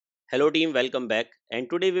Hello team, welcome back. And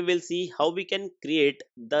today we will see how we can create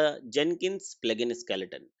the Jenkins plugin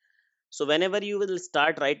skeleton. So whenever you will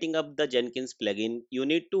start writing up the Jenkins plugin, you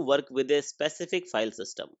need to work with a specific file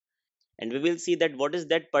system. And we will see that what is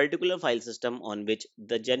that particular file system on which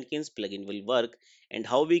the Jenkins plugin will work and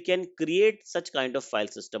how we can create such kind of file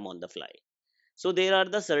system on the fly. So there are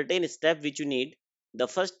the certain steps which you need. The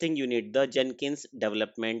first thing you need the Jenkins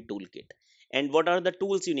development toolkit. And what are the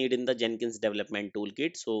tools you need in the Jenkins development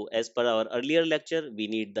toolkit? So as per our earlier lecture, we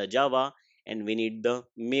need the Java and we need the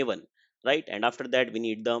Maven, right? And after that, we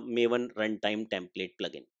need the Maven runtime template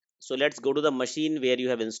plugin. So let's go to the machine where you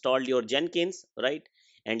have installed your Jenkins, right?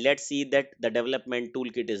 And let's see that the development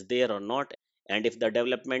toolkit is there or not. And if the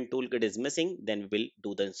development toolkit is missing, then we will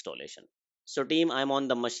do the installation. So team, I'm on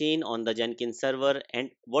the machine on the Jenkins server.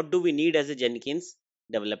 And what do we need as a Jenkins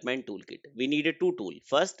development toolkit? We need a two tool.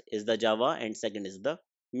 First is the Java and second is the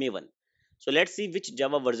Maven. So let's see which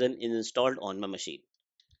Java version is installed on my machine.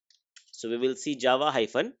 So we will see Java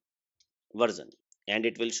hyphen version and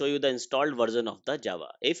it will show you the installed version of the Java.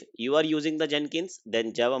 If you are using the Jenkins,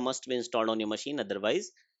 then Java must be installed on your machine.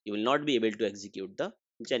 Otherwise, you will not be able to execute the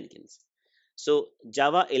Jenkins. So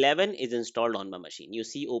Java 11 is installed on my machine. You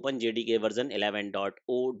see OpenJDK version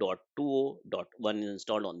 11.0.20.1 is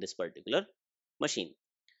installed on this particular machine.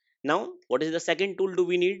 Now, what is the second tool do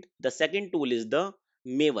we need? The second tool is the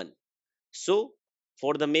Maven. So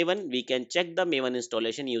for the Maven, we can check the Maven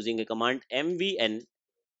installation using a command mvn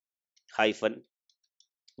hyphen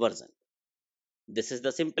version. This is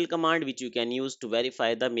the simple command which you can use to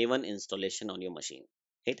verify the Maven installation on your machine.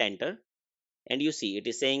 Hit enter and you see it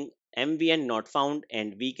is saying mvn not found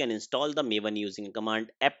and we can install the Maven using a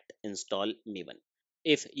command apt install Maven.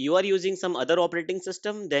 If you are using some other operating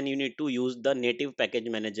system, then you need to use the native package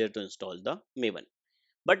manager to install the Maven.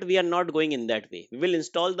 But we are not going in that way. We will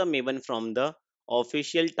install the Maven from the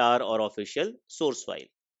official tar or official source file.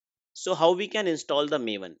 So how we can install the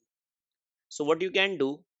Maven? So what you can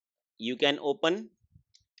do, you can open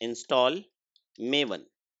install Maven,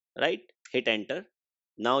 right? Hit enter.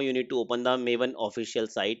 Now you need to open the Maven official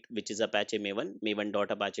site, which is Apache Maven,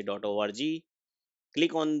 maven.apache.org.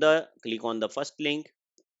 Click on the first link.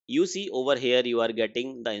 You see over here you are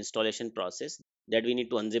getting the installation process that we need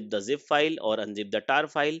to unzip the zip file or unzip the tar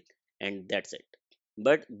file, and that's it.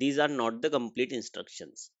 But these are not the complete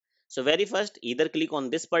instructions. So very first, either click on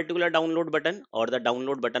this particular download button or the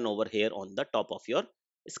download button over here on the top of your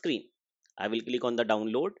screen. I will click on the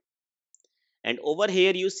download. And over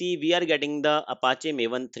here you see we are getting the Apache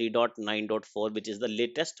Maven 3.9.4, which is the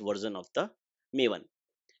latest version of the Maven.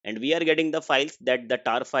 And we are getting the files that the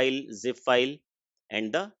tar file, zip file,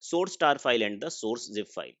 and the source tar file and the source zip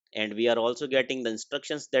file. And we are also getting the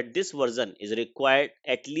instructions that this version is required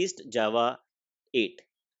at least Java 8.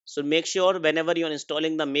 So make sure whenever you are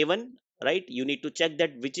installing the Maven, right, you need to check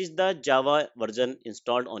that which is the Java version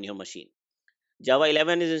installed on your machine. Java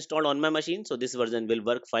 11 is installed on my machine, so this version will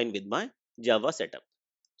work fine with my Java setup.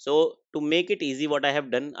 So to make it easy, what I have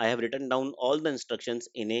done, I have written down all the instructions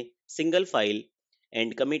in a single file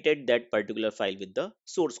and committed that particular file with the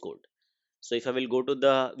source code. So if I will go to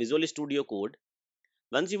the Visual Studio Code,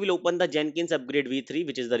 once you will open the Jenkins upgrade v3,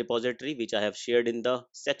 which is the repository which I have shared in the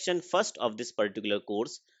section first of this particular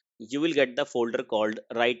course, you will get the folder called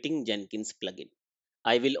Writing Jenkins plugin.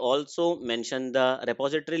 I will also mention the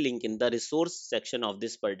repository link in the resource section of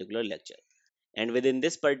this particular lecture. And within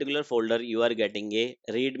this particular folder, you are getting a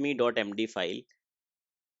readme.md file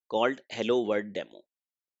called Hello World Demo.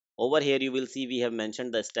 Over here, you will see we have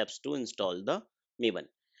mentioned the steps to install the Maven.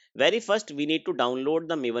 Very first, we need to download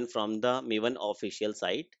the Maven from the Maven official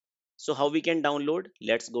site. So how we can download?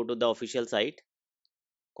 Let's go to the official site.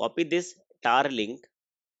 Copy this tar link,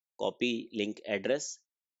 copy link address,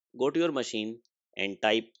 go to your machine and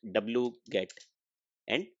type wget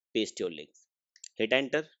and paste your link. Hit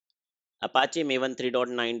enter. Apache Maven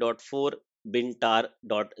 3.9.4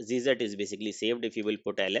 bintar.zz is basically saved. If you will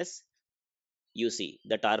put ls, you see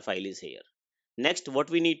the tar file is here. Next, what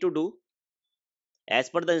we need to do, as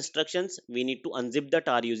per the instructions, we need to unzip the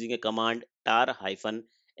tar using a command tar-xvzf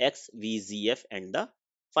and the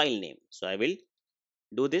file name. So I will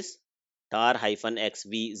do this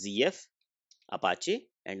tar-xvzf Apache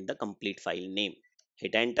and the complete file name.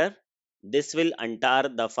 Hit enter. This will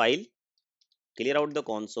untar the file, clear out the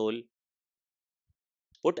console,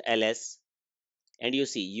 put ls, and you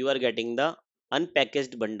see you are getting the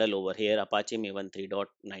unpackaged bundle over here, Apache Maven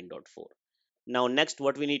 3.9.4. Now next,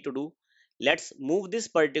 what we need to do, let's move this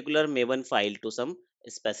particular Maven file to some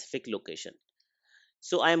specific location.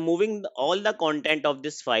 So I am moving all the content of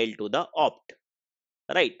this file to the opt,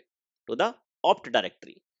 right, to the opt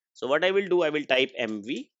directory. So what I will do, I will type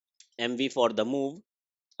mv mv for the move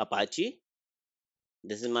Apache.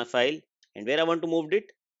 This is my file, and where I want to move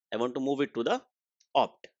it, I want to move it to the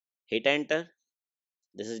opt. Hit enter.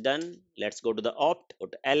 This is done. Let's go to the opt, go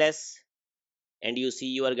to ls, and you see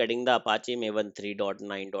you are getting the Apache Maven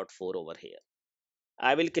 3.9.4 over here.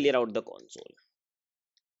 I will clear out the console.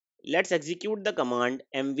 Let's execute the command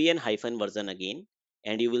mvn-version again,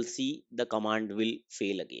 and you will see the command will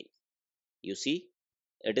fail again. You see,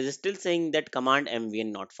 it is still saying that command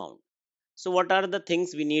mvn not found. So what are the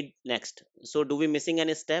things we need next? So do we missing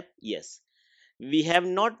any step? Yes. We have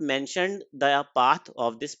not mentioned the path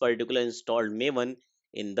of this particular installed maven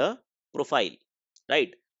in the profile,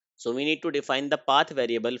 right? So we need to define the path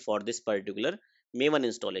variable for this particular maven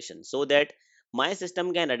installation so that my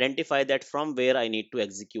system can identify that from where I need to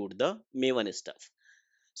execute the maven stuff.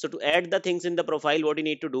 So to add the things in the profile, what you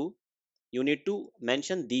need to do, you need to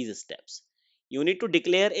mention these steps. You need to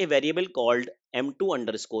declare a variable called m2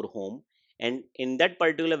 underscore home, and in that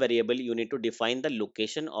particular variable you need to define the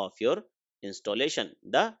location of your installation,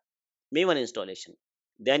 the maven installation.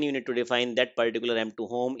 Then you need to define that particular m2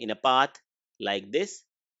 home in a path like this,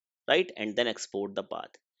 right? And then export the path.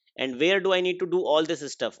 And where do I need to do all this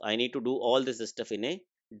stuff? I need to do all this stuff in a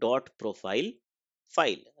dot profile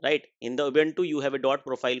file, right? In the Ubuntu you have a dot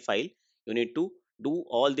profile file. You need to do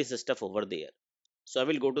all this stuff over there. So I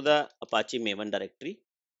will go to the Apache Maven directory,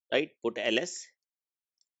 right? Put ls,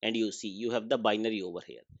 and you see you have the binary over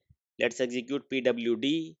here. Let's execute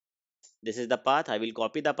pwd. This is the path. I will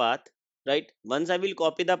copy the path, right? Once I will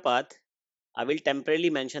copy the path, I will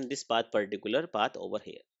temporarily mention this path, particular path over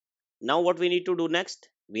here. Now what we need to do next,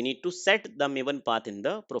 we need to set the maven path in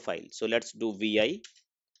the profile. So let's do vi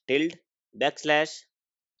tilde backslash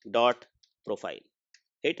dot profile.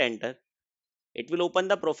 Hit enter. It will open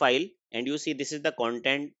the profile, and you see this is the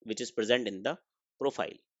content which is present in the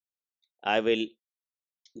profile. I will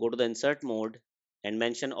go to the insert mode and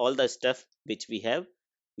mention all the stuff which we have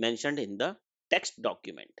mentioned in the text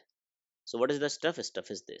document. So what is the stuff? Stuff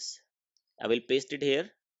is this. I will paste it here,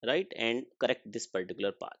 right, and correct this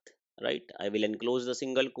particular path, right? I will enclose the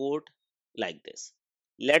single quote like this.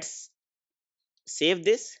 Let's save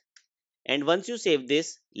this, and once you save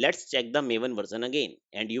this, let's check the maven version again,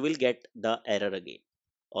 and you will get the error again.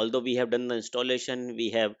 Although we have done the installation,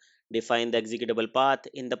 we have defined the executable path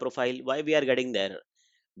in the profile, why we are getting the error?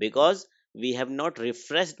 Because we have not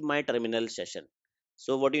refreshed my terminal session.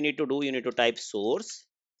 So what you need to do, you need to type source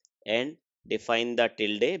and define the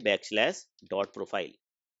tilde backslash dot profile.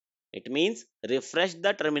 It means refresh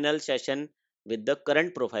the terminal session with the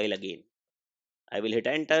current profile again. I will hit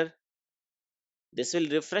enter. This will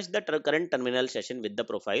refresh the current terminal session with the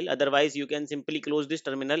profile. Otherwise, you can simply close this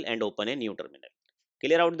terminal and open a new terminal.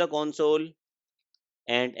 Clear out the console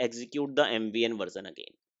and execute the MVN version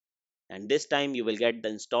again. And this time you will get the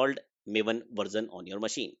installed Maven version on your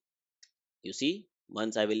machine. You see,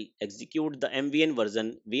 once I will execute the MVN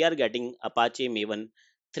version, we are getting Apache Maven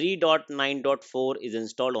 3.9.4 is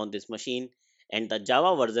installed on this machine, and the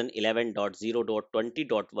Java version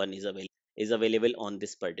 11.0.20.1 is available on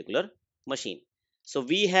this particular machine. So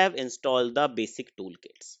we have installed the basic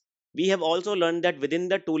toolkits. We have also learned that within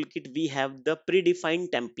the toolkit we have the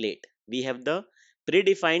predefined template. We have the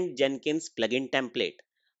predefined Jenkins plugin template.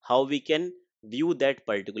 How we can view that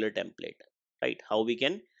particular template, right? How we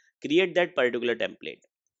can create that particular template.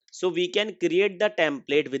 So we can create the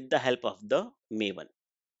template with the help of the Maven.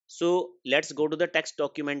 So let's go to the text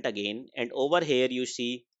document again, and over here you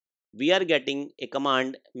see we are getting a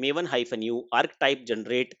command maven-u archetype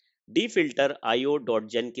generate defilter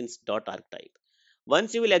io.jenkins.archetype.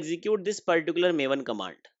 Once you will execute this particular maven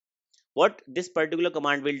command, what this particular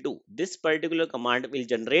command will do, this particular command will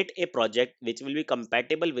generate a project which will be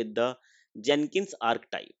compatible with the Jenkins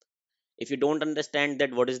archetype. If you don't understand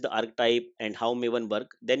that what is the archetype and how maven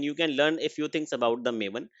work, then you can learn a few things about the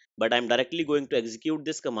maven, but I'm directly going to execute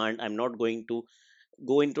this command. I'm not going to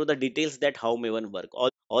go into the details that how maven work,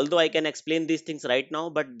 although I can explain these things right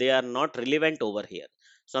now, but they are not relevant over here.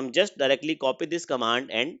 So I'm just directly copy this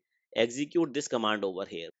command and execute this command over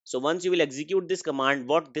here. So once you will execute this command,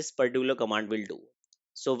 what this particular command will do,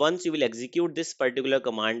 so once you will execute this particular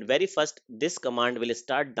command, very first this command will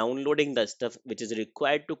start downloading the stuff which is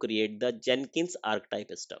required to create the Jenkins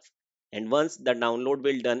archetype stuff. And once the download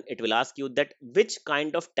will done, it will ask you that which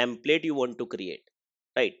kind of template you want to create,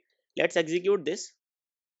 right? Let's execute this.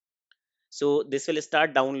 So this will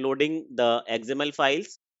start downloading the XML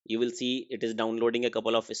files. You will see it is downloading a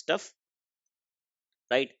couple of stuff,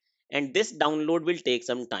 right? And this download will take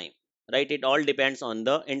some time, right? It all depends on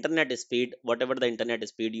the internet speed, whatever the internet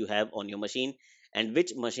speed you have on your machine, and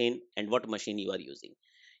which machine and what machine you are using.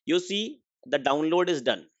 You see the download is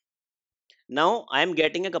done. Now I am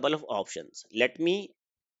getting a couple of options. Let me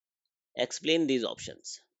explain these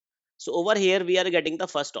options. So over here we are getting the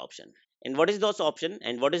first option. And what is this option?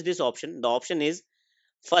 And what is this option? The option is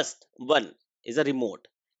first one is a remote.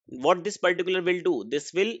 What this particular will do?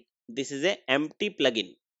 This is a empty plugin.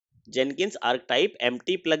 Jenkins archetype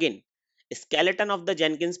empty plugin. Skeleton of the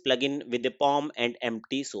Jenkins plugin with a POM and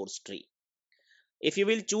empty source tree. If you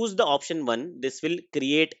will choose the option 1, this will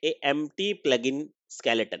create a empty plugin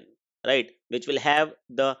skeleton, right, which will have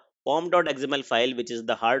the pom.xml file, which is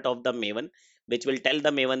the heart of the maven, which will tell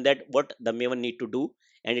the maven that what the maven need to do,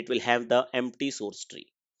 and it will have the empty source tree.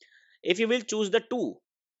 If you will choose the 2,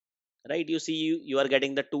 right, you see you are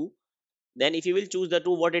getting the 2, then if you will choose the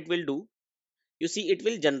 2, what it will do, you see it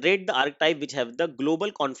will generate the archetype which have the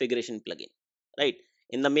global configuration plugin, right.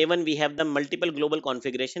 In the maven we have the multiple global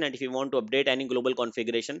configuration, and if you want to update any global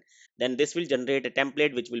configuration, then this will generate a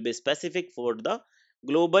template which will be specific for the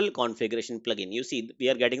global configuration plugin. You see we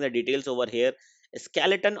are getting the details over here: a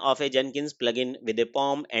skeleton of a Jenkins plugin with a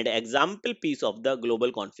pom and example piece of the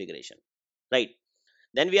global configuration, right.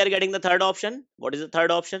 Then we are getting the third option. What is the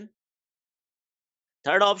third option?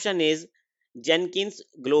 Third option is Jenkins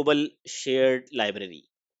Global Shared Library.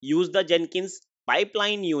 Use the Jenkins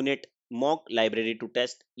Pipeline Unit mock library to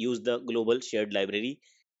test. Use the Global Shared Library.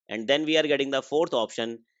 And then we are getting the fourth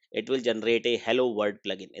option. It will generate a Hello World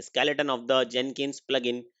plugin, a skeleton of the Jenkins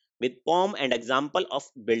plugin with POM and example of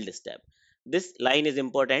build step. This line is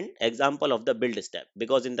important, example of the build step,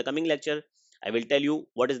 because in the coming lecture, I will tell you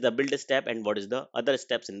what is the build step and what is the other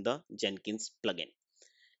steps in the Jenkins plugin.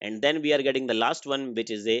 And then we are getting the last one,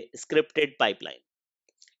 which is a scripted pipeline.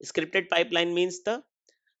 Scripted pipeline means the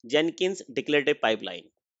Jenkins declarative pipeline.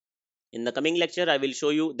 In the coming lecture I will show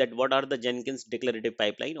you that what are the Jenkins declarative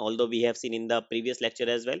pipeline, although we have seen in the previous lecture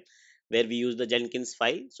as well, where we use the Jenkins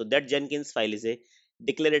file. So that Jenkins file is a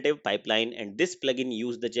declarative pipeline, and this plugin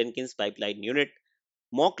use the Jenkins pipeline unit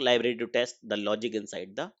mock library to test the logic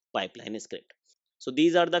inside the pipeline script. So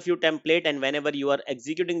these are the few template, and whenever you are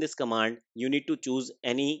executing this command, you need to choose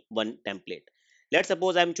any one template. Let's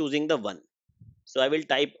suppose I'm choosing the one. So I will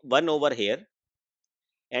type one over here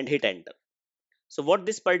and hit enter. So what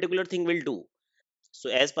this particular thing will do? So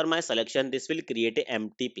as per my selection, this will create a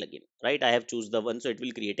empty plugin, right? I have choose the one, so it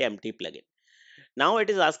will create a empty plugin. Now it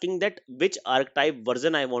is asking that which archetype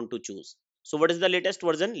version I want to choose. So what is the latest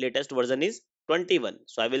version? Latest version is 21.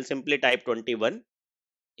 So I will simply type 21.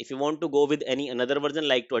 If you want to go with any another version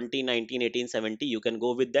like 20, 19, 18, 70, you can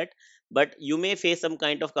go with that, but you may face some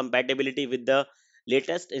kind of compatibility with the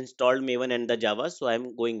latest installed maven and the java, so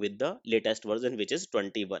I'm going with the latest version, which is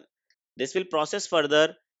 21. This will process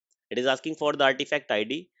further. It is asking for the artifact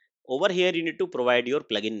id. Over here you need to provide your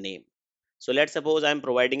plugin name. So let's suppose I'm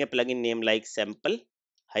providing a plugin name like sample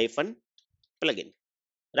hyphen plugin,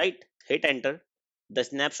 right? Hit enter. The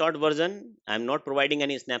snapshot version, I'm not providing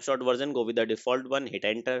any snapshot version, go with the default one, hit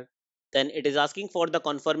enter. Then it is asking for the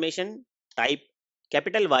confirmation, type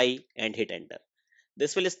capital Y and hit enter.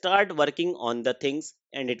 This will start working on the things,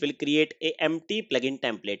 and it will create a empty plugin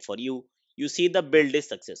template for you. You see the build is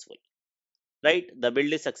successful, right? The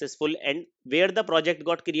build is successful. And where the project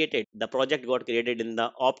got created? The project got created in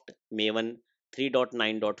the opt maven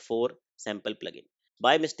 3.9.4 sample plugin.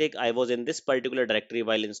 By mistake I was in this particular directory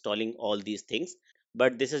while installing all these things,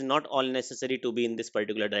 but this is not all necessary to be in this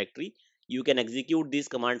particular directory. You can execute this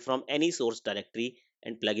command from any source directory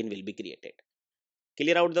and plugin will be created.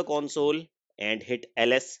 Clear out the console and hit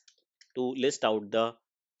ls to list out the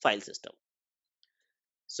file system.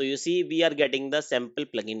 So you see we are getting the sample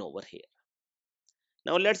plugin over here.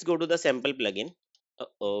 Now let's go to the sample plugin.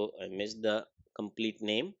 Oh, I missed the complete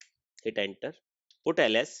name. Hit enter, put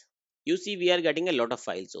ls. You see we are getting a lot of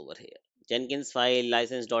files over here: Jenkins file,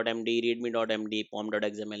 license.md, readme.md,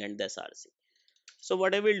 pom.xml, and the src. So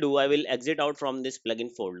what I will do, I will exit out from this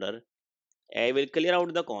plugin folder. I will clear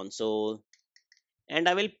out the console and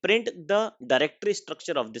I will print the directory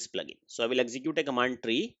structure of this plugin. So I will execute a command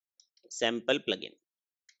tree sample plugin,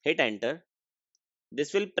 hit enter.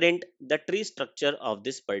 This will print the tree structure of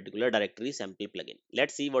this particular directory sample plugin.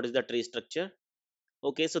 Let's see what is the tree structure.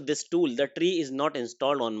 Okay, so this tool, the tree is not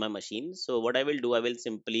installed on my machine. So what I will do, I will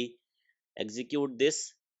simply execute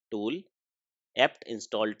this tool apt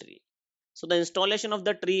install tree. So the installation of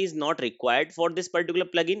the tree is not required for this particular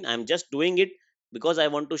plugin. I'm just doing it because I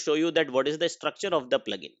want to show you that what is the structure of the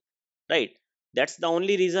plugin, right? That's the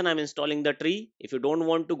only reason I'm installing the tree. If you don't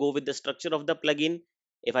want to go with the structure of the plugin,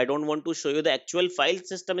 if I don't want to show you the actual file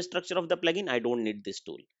system structure of the plugin, I don't need this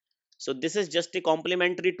tool. So this is just a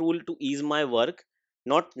complementary tool to ease my work,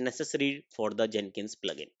 not necessary for the Jenkins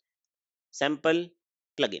plugin. Sample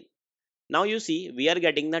plugin. Now you see we are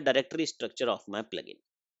getting the directory structure of my plugin.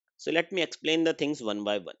 So let me explain the things one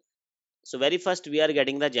by one. So very first we are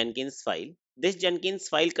getting the Jenkins file. This Jenkins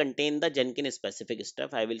file contain the Jenkins specific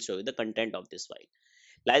stuff. I will show you the content of this file.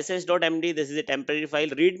 License.md, this is a temporary file.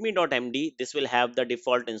 Readme.md, this will have the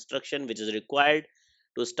default instruction which is required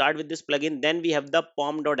to start with this plugin. Then we have the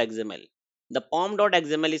pom.xml. The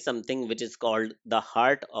pom.xml is something which is called the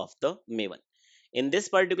heart of the Maven. In this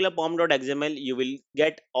particular pom.xml, you will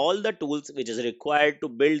get all the tools which is required to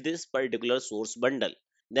build this particular source bundle.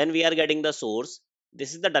 Then we are getting the source.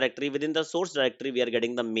 This is the directory. Within the source directory, we are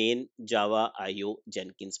getting the main Java IO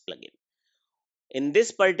Jenkins plugin. In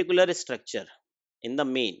this particular structure, in the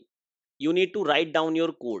main, you need to write down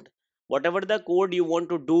your code. Whatever the code you want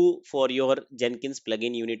to do for your Jenkins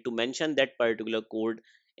plugin, you need to mention that particular code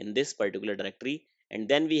in this particular directory. And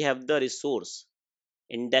then we have the resource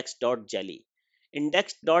index.jelly.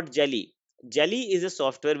 Index.jelly. Jelly is a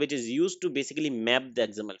software which is used to basically map the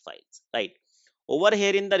XML files, right? Over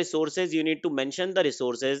here in the resources, you need to mention the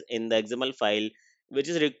resources in the XML file which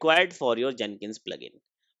is required for your Jenkins plugin.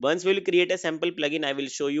 Once we will create a sample plugin, I will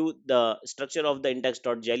show you the structure of the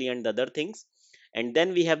index.jelly and the other things. And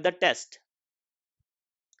then we have the test.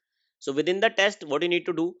 So within the test, what you need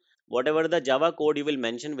to do, whatever the Java code you will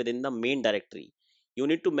mention within the main directory, you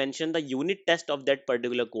need to mention the unit test of that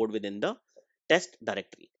particular code within the test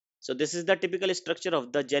directory. So this is the typical structure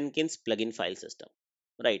of the Jenkins plugin file system,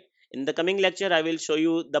 right? In the coming lecture, I will show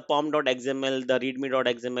you the pom.xml, the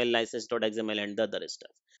readme.xml, license.xml, and the other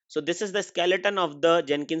stuff. So this is the skeleton of the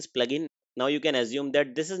Jenkins plugin. Now you can assume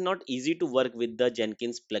that this is not easy to work with the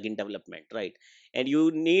Jenkins plugin development, right? And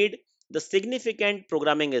you need the significant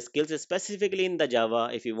programming skills, specifically in the Java,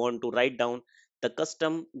 if you want to write down the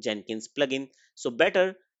custom Jenkins plugin. So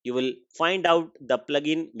better you will find out the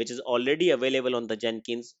plugin which is already available on the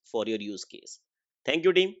Jenkins for your use case. Thank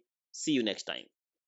you, team. See you next time.